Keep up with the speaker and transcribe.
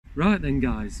Right then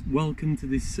guys, welcome to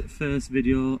this first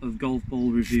video of golf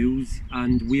ball reviews,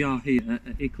 and we are here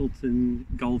at Ickleton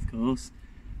Golf Course.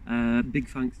 Big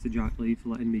thanks to Jack Lee for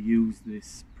letting me use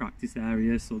this practice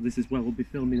area, so this is where we'll be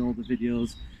filming all the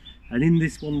videos. And in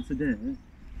this one today,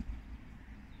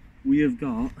 we have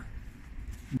got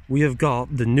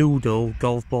the Noodle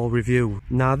golf ball review.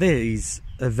 Now these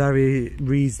are very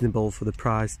reasonable for the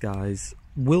price, guys.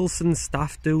 Wilson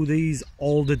staff do these,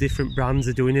 all the different brands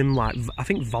are doing them, like I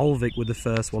think Volvic were the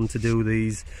first one to do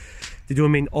these. They do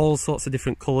them in all sorts of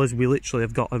different colours. We literally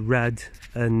have got a red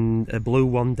and a blue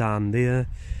one down there,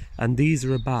 and these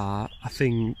are about, I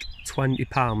think,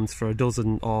 £20 for a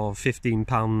dozen or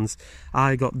 £15.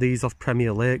 I got these off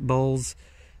Premier Lake Balls.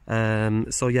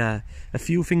 So yeah, a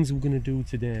few things we're going to do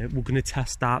today. We're going to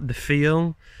test out the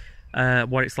feel,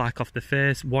 what it's like off the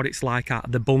face, what it's like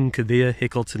at the bunker there.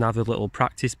 Ickleton have a little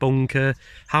practice bunker,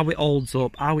 how it holds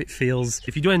up, how it feels.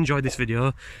 If you do enjoy this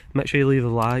video, make sure you leave a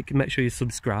like, make sure you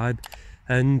subscribe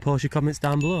and post your comments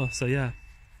down below. So yeah.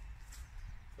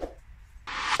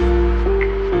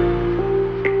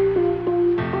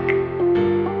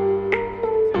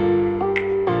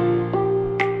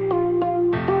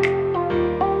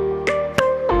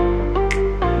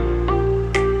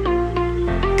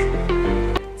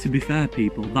 To be fair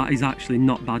people, that is actually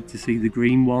not bad to see the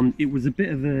green one. It was a bit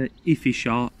of a iffy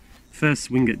shot. First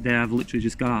swing at day, I've literally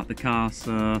just got out of the car,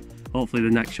 so hopefully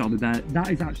the next shot will be better. That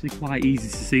is actually quite easy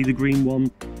to see, the green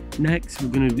one. Next we're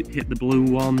going to hit the blue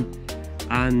one,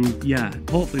 and yeah,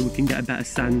 hopefully we can get a better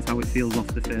sense how it feels off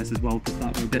the face as well, because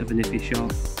that was a bit of an iffy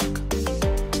shot.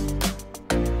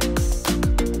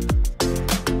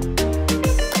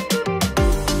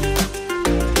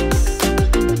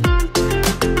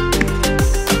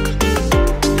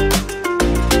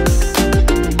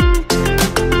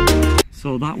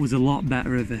 So that was a lot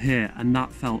better of a hit, and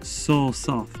that felt so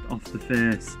soft off the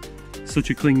face. Such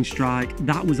a clean strike.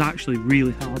 That was actually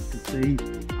really hard to see.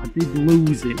 I did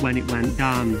lose it when it went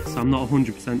down, so I'm not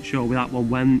 100% sure where that one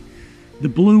went. The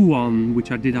blue one,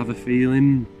 which I did have a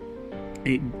feeling,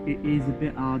 it is a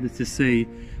bit harder to see,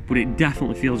 but it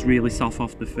definitely feels really soft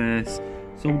off the face.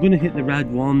 So I'm going to hit the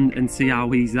red one and see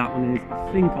how easy that one is.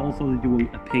 I think also they're doing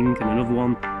a pink and another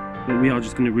one, but we are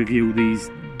just going to review these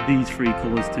three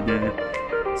colours today.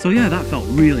 So yeah, that felt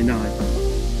really nice.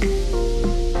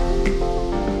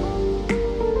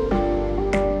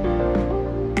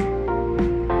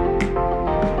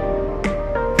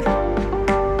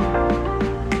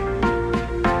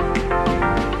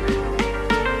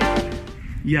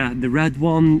 Yeah, the red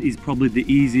one is probably the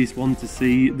easiest one to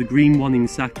see, the green one in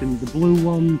second, the blue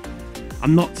one,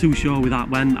 I'm not too sure where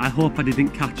that went. I hope I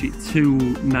didn't catch it too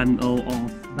mental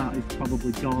off. That is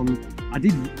probably gone. I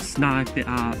did snipe it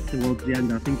out towards the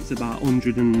end. I think it's about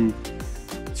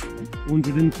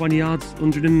 120 yards,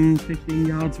 115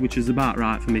 yards, which is about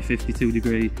right for me, 52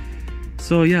 degree.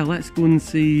 So yeah, let's go and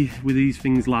see where these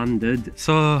things landed.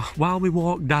 So while we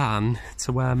walk down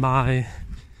to where my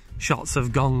shots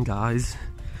have gone, guys,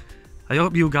 I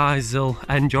hope you guys will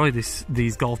enjoy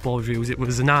these golf ball reviews. It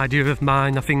was an idea of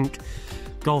mine. I think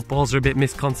golf balls are a bit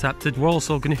misconcepted. We're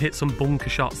also going to hit some bunker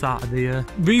shots out of the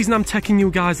reason I'm taking you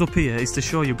guys up here is to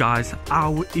show you guys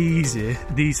how easy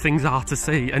these things are to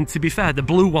see. And to be fair, the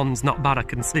blue one's not bad, I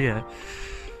can see it.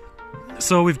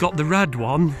 So we've got the red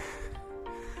one,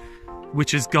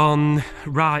 which has gone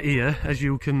right here, as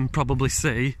you can probably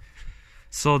see.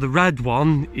 So the red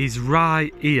one is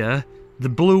right here, the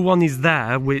blue one is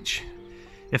there, which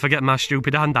if I get my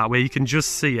stupid hand that way you can just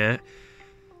see it,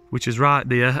 which is right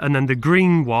there, and then the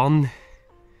green one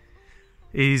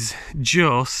is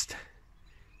just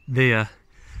there.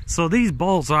 So these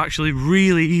balls are actually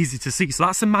really easy to see, so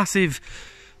that's a massive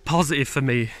positive for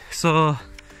me. So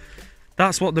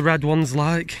that's what the red one's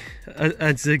like.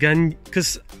 As again,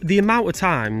 because the amount of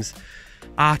times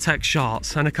I take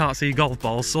shots and I can't see golf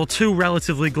balls, so two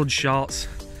relatively good shots.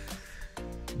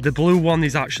 The blue one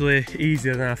is actually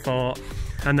easier than I thought,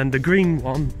 and then the green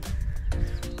one,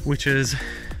 which is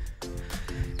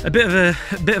a bit of a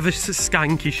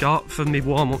skanky shot for me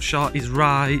warm-up shot, is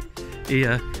right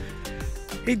here.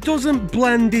 It doesn't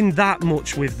blend in that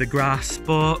much with the grass,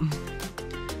 but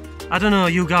I don't know,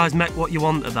 you guys make what you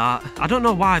want of that. I don't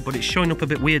know why, but it's showing up a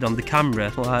bit weird on the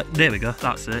camera. Like, there we go,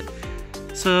 that's it.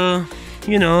 So,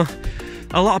 you know,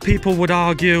 a lot of people would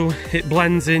argue it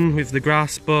blends in with the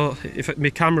grass, but if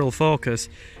my camera will focus,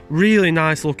 really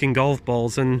nice looking golf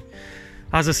balls, and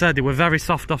as I said, they were very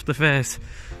soft off the face.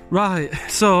 Right,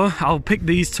 so I'll pick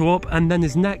these two up, and then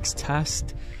his next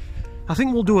test, I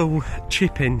think we'll do a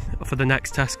chipping for the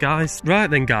next test, guys. Right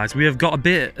then, guys, we have got a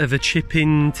bit of a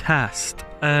chipping test.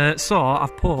 So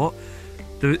I've put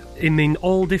I mean,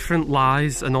 all different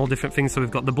lies and all different things. So we've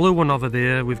got the blue one over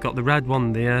there, we've got the red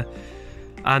one there,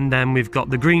 and then we've got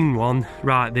the green one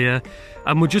right there.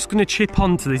 And we're just going to chip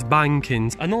onto these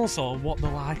bankings. And also what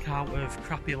they're like out of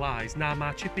crappy lies. Now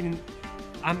my chipping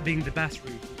ain't being the best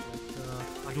recently, so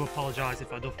I do apologise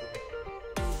if I do.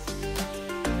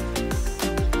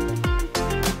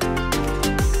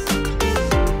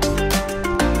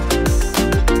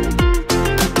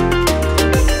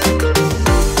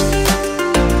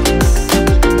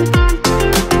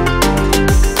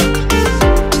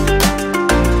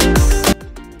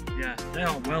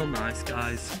 Nice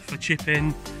guys for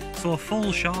chipping. So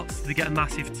full shots, they get a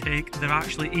massive tick. They're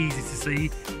actually easy to see.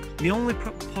 The only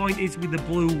point is with the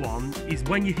blue one is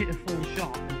when you hit a full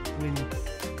shot,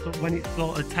 when it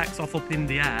sort of takes off up in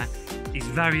the air, it's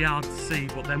very hard to see.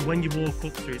 But then when you walk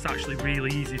up to it, it's actually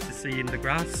really easy to see in the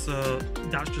grass. So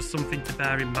that's just something to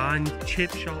bear in mind.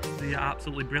 Chip shots, they are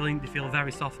absolutely brilliant. They feel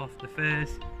very soft off the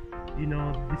face. You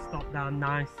know, they stop down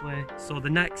nicely. So the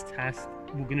next test,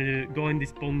 we're going to go in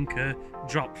this bunker,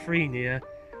 drop 3 in here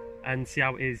and see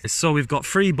how it is. So we've got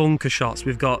 3 bunker shots.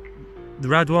 We've got the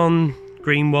red one,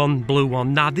 green one, blue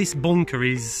one. Now this bunker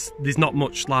there's not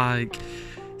much like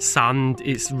sand.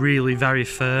 It's really very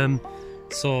firm.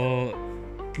 So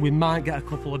we might get a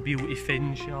couple of beauty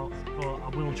fin shots, but I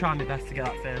will try my best to get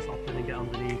that face off and get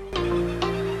underneath.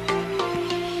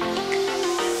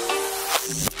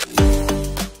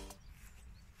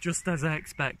 Just as I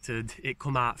expected, it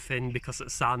come out thin because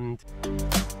it's sand.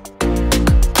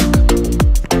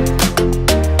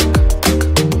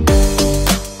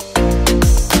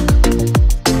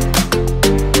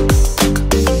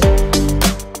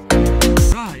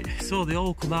 Right, so they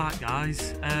all come out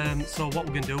guys. So what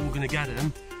we're going to do, we're going to get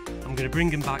them. I'm going to bring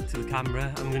them back to the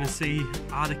camera. I'm going to see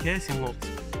how the casing looks.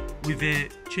 With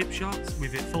it chip shots,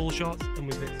 with it full shots, and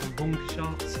with it some bunker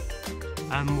shots.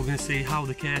 And we're going to see how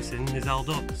the casing is held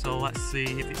up. So let's see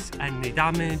if it's any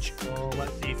damage, or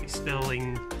let's see if it's still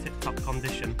in tip-top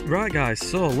condition. Right guys,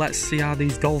 so let's see how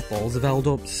these golf balls have held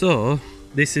up. So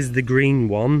this is the green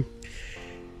one.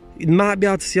 It might be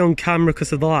hard to see on camera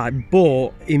because of the light, but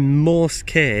in most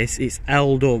case it's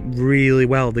held up really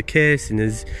well. The casing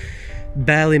is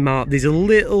barely marked. There's a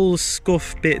little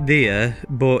scuff bit there,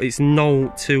 but it's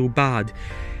not too bad.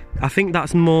 I think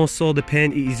that's more so the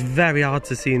paint. It is very hard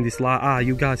to see in this light.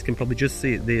 You guys can probably just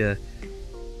see it there.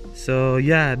 So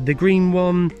yeah, the green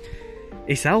one,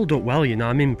 it's held up well, you know.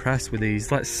 I'm impressed with these.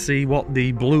 Let's see what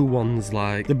the blue one's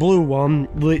like. The blue one,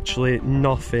 literally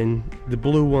nothing. The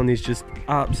blue one is just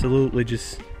absolutely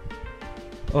just...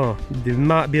 Oh, there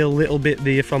might be a little bit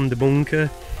there from the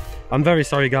bunker. I'm very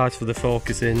sorry guys for the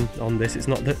focusing on this. It's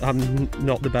not that I'm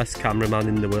not the best cameraman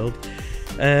in the world.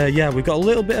 Yeah, we've got a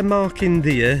little bit of marking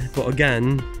there, but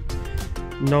again,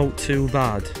 not too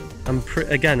bad. I'm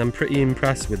pretty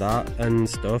impressed with that and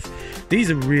stuff. These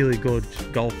are really good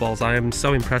golf balls. I am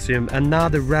so impressed with them. And now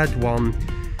the red one.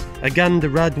 Again, the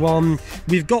red one.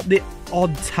 We've got the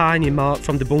odd tiny mark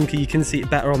from the bunker. You can see it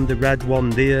better on the red one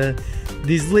there.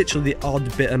 There's literally the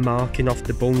odd bit of marking off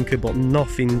the bunker, but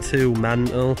nothing too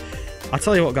mental. I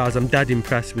tell you what guys, I'm dead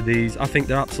impressed with these. I think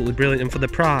they're absolutely brilliant, and for the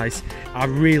price, I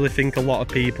really think a lot of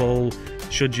people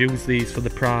should use these for the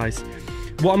price.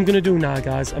 What I'm gonna do now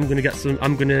guys, I'm gonna get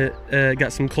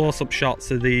some close-up shots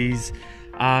of these,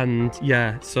 and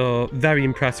yeah, so very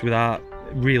impressed with that,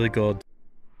 really good.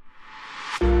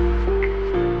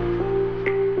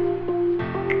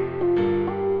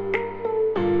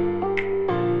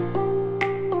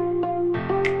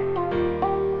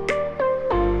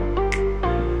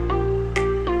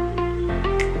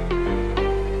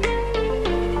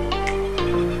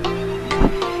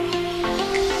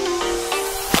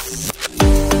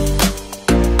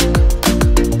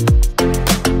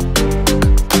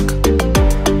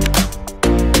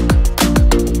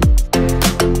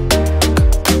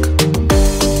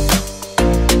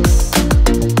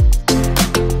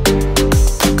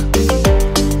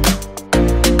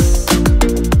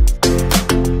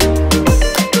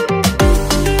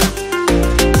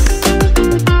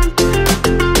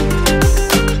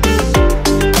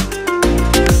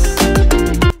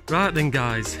 Right then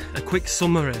guys, a quick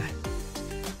summary.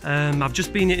 I've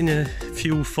just been hitting a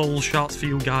few full shots for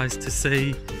you guys to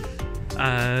see,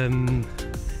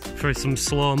 for some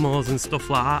slow-mos and stuff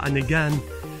like that, and again,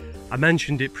 I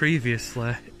mentioned it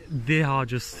previously, they are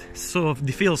just so,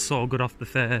 they feel so good off the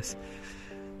face.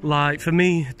 Like for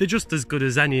me, they're just as good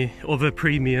as any other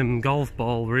premium golf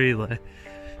ball really.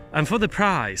 And for the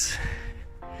price,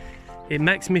 it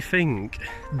makes me think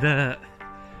that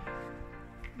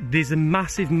there's a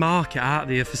massive market out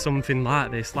there for something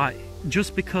like this. Like,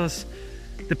 just because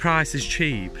the price is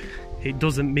cheap, it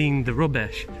doesn't mean the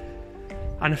rubbish.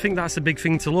 And I think that's a big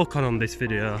thing to look on this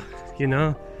video, you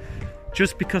know?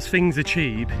 Just because things are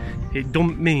cheap, it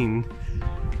don't mean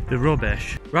the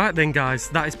rubbish. Right then guys,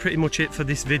 that is pretty much it for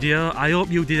this video. I hope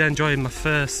you did enjoy my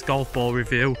first golf ball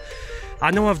review.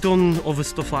 I know I've done other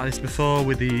stuff like this before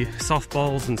with the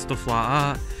softballs and stuff like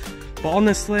that, but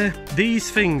honestly, these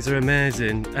things are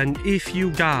amazing. And if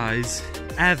you guys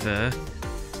ever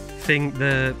think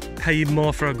that paying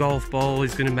more for a golf ball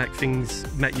is going to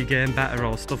make your game better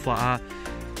or stuff like that,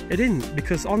 it isn't,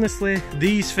 because honestly,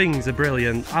 these things are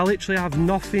brilliant. I literally have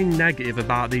nothing negative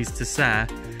about these to say.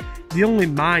 The only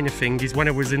minor thing is when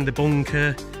I was in the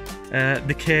bunker,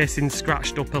 the casing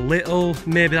scratched up a little.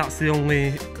 Maybe that's the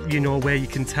only, you know, way you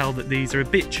can tell that these are a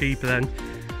bit cheaper than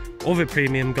other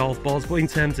premium golf balls. But in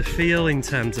terms of feel, in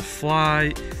terms of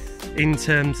flight, in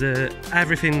terms of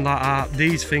everything like that,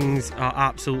 these things are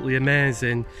absolutely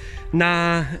amazing.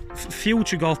 Now,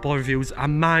 future golf ball reviews, I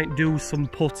might do some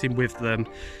putting with them.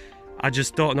 I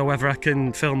just don't know whether I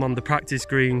can film on the practice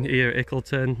green here at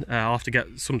Ickleton. I'll have to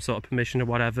get some sort of permission or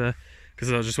whatever,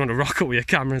 because I just want to rock up with a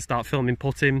camera and start filming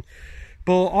putting.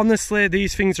 But honestly,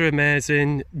 these things are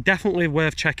amazing. Definitely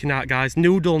worth checking out, guys.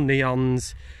 Noodle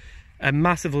neons are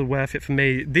massively worth it for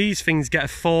me. These things get a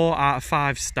 4 out of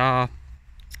 5 star.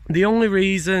 The only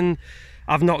reason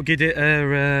I've not given it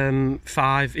a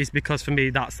 5 is because for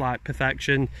me that's like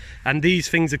perfection, and these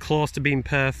things are close to being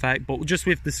perfect, but just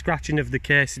with the scratching of the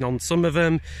casing on some of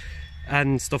them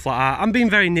and stuff like that. I'm being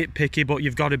very nitpicky, but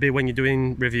you've got to be when you're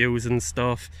doing reviews and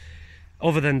stuff.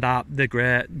 Other than that, they're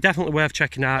great. Definitely worth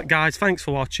checking out. Guys, thanks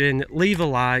for watching. Leave a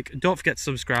like, don't forget to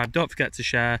subscribe, don't forget to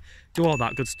share, do all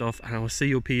that good stuff, and I will see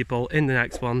you people in the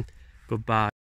next one. Goodbye.